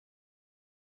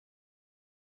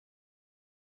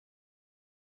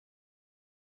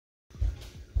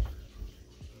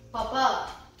పాపా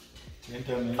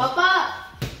ఏంటండి పాపా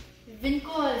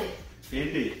వినుకోవాలి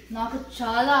ఏంటి నాకు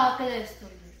చాలా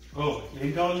ఆకలిస్తుంది ఓ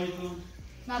ఏం కావాలి నీకు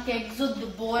నాకు ఎగ్స్ వద్దు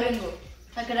బోరింగ్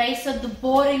నాకు రైస్ వద్దు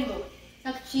బోరింగ్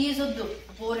నాకు చీజ్ వద్దు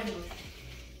బోరింగ్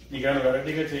నీకేమైనా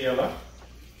వెరైటీగా చేయాలా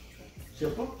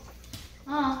చెప్పు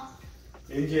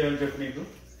ఏం చేయాలని చెప్పు నీకు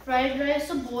ఫ్రైడ్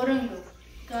రైస్ బోరింగ్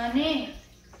కానీ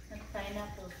నాకు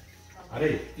పైనాపిల్ అరే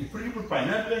ఇప్పుడు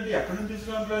పైనాపిల్ అంటే ఎక్కడి నుంచి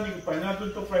తీసుకురా నీకు పైనాపిల్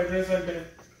తో ఫ్రైడ్ రైస్ అంటే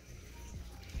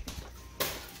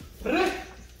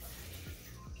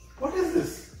వాట్ ఈస్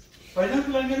దిస్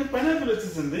పైనాపిల్ అంటే పైనాపిల్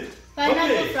వచ్చేసింది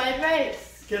pineapple fried rice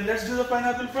Okay, let's do the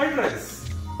pineapple fried rice.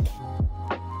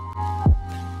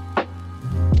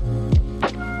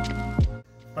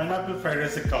 Pineapple fried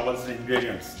rice covers the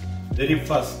ingredients. Very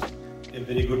first, a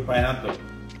very good pineapple.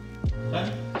 And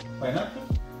pineapple?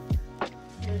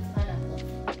 Here's pineapple.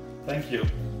 Thank you.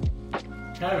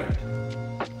 Carrot.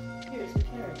 Here's the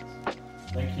carrot.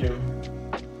 Thank you.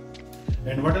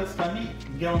 And what else, Tani?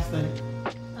 Give us the...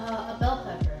 A bell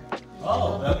pepper. Oh,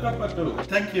 bell pepper too.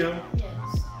 Thank you. Yes.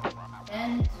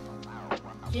 And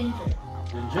ginger.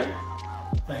 Ginger?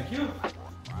 Thank you.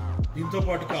 దీంతో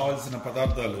పాటు కావాల్సిన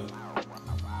పదార్థాలు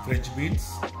French beans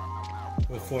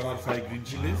 4 or 5 green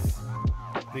chilies,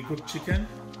 pre-cooked chicken,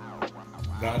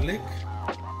 garlic,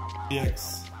 eggs,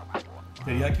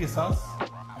 teriyaki sauce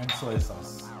and soy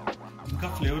sauce. ఇంకా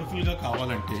flavourful గా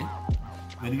కావాలంటే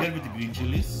vinegar with green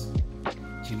chillies,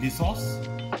 chilli sauce,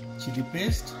 chilli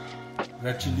paste,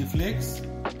 red chilli flakes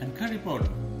and curry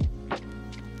powder.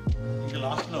 ఇంకా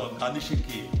last లో garnishing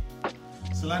కి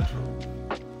cilantro.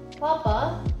 Papa,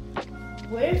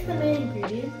 where's the main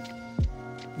ingredient?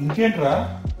 ఇంకేంట్రా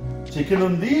chicken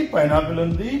ఉంది, pineapple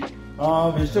ఉంది,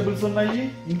 vegetables ఉన్నాయి.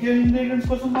 ఇంకేం ఇంగ్రీడియంట్స్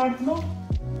కోసం మాట్లాడుతున్నావు?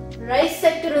 రైస్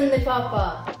సెక్టర్ ఉంది పాపా.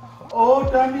 ఓ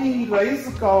టామీ రైస్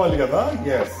కావాలి కదా.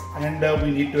 Yes and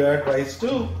we need to add rise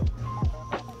to.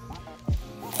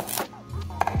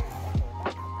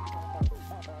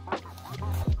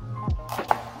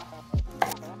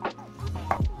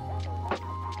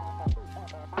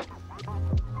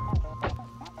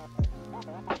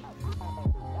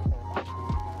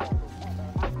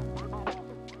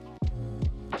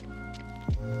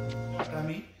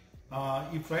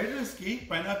 ఈ ఫ్రైడ్ రైస్ కి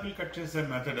పైనాపిల్ కట్ చేసే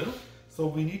method. So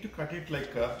we need to cut it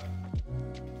like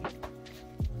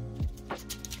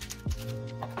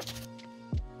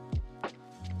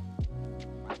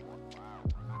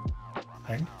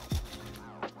and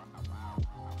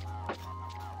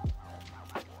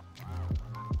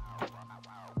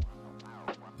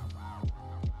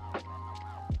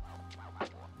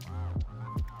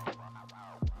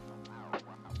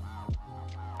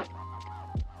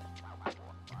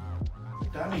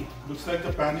Tammy, looks like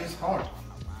the pan is hot.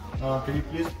 Can you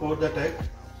please pour that egg?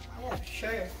 Yeah,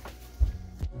 sure.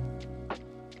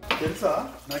 తెలుసా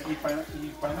నాకు ఈ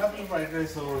pineapple fried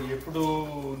rice ఎప్పుడు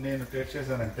నేను taste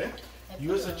చేశానంటే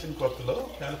US వచ్చిన కొత్తలో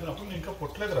కాలిఫోర్నియాప్పుడు నేను ఇంకా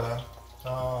పుట్టలేదురా.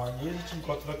 యూఎస్ వచ్చిన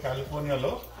కొత్తలో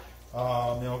కాలిఫోర్నియాలో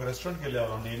మేము ఒక రెస్టారెంట్కి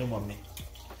వెళ్ళేవాళ్ళం నేను మమ్మీ,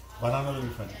 బనానా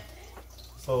లీఫ్ అని.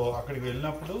 సో అక్కడికి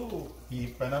వెళ్ళినప్పుడు ఈ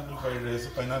పైనాపిల్ ఫ్రైడ్ రైస్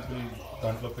పైనాపిల్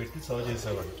దాంట్లో పెట్టి సర్వ్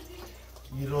చేసేవాడు.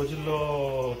 ఈ రోజుల్లో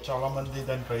చాలా మంది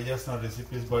దాన్ని ట్రై చేస్తున్నారు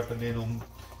రెసిపీస్. బట్ నేను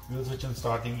యూస్ వచ్చిన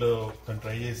స్టార్టింగ్లో దాన్ని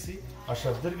ట్రై చేసి ఆ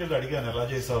షెఫ్ దగ్గరికి వెళ్ళి అడిగాను ఎలా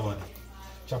చేసావు అని.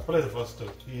 చెప్పలేదు first.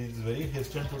 Is very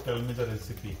hesitant to tell me the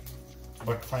recipe.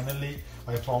 But finally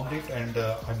I found it and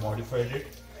I modified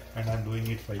it and I'm doing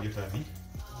it for you Tommy.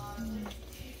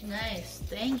 Nice,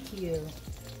 thank you.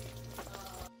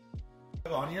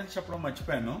 Onions చెప్పడం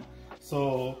మర్చిపోయాను. సో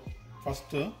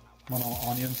ఫస్ట్ మనం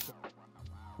onions,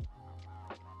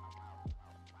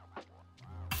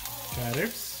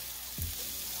 carrots,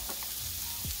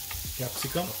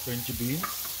 capsicum, French beans.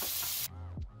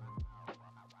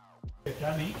 Okay,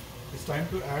 Tammy, it's time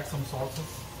to add some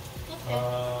sauces.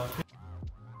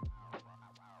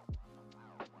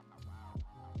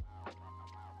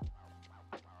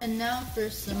 And now for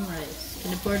some rice.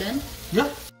 Can you pour it in? Yeah.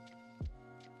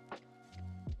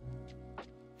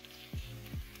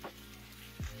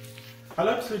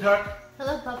 Hello, sweetheart.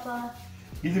 Hello, Papa.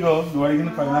 ఇదిగో నువ్వు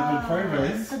అడిగిన pineapple fried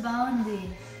rice. ఎంత బాగుంది.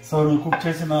 So నువ్వు cook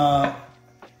చేసిన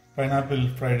pineapple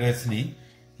fried rice ని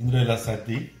ఇందులో ఇలా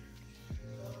సర్ది.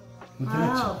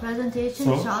 ప్రెజెంటేషన్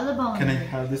చాలా బాగుంది. Can I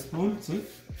have this spoon?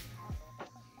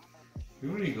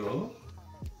 Here we go.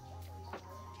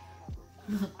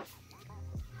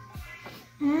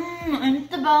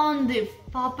 ఎంత బాగుంది.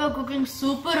 పాపా cooking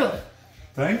super.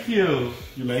 Thank you.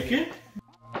 You like it?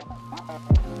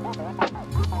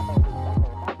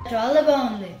 చాలా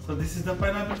బాగుంది. So this is the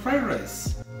pineapple fried rice.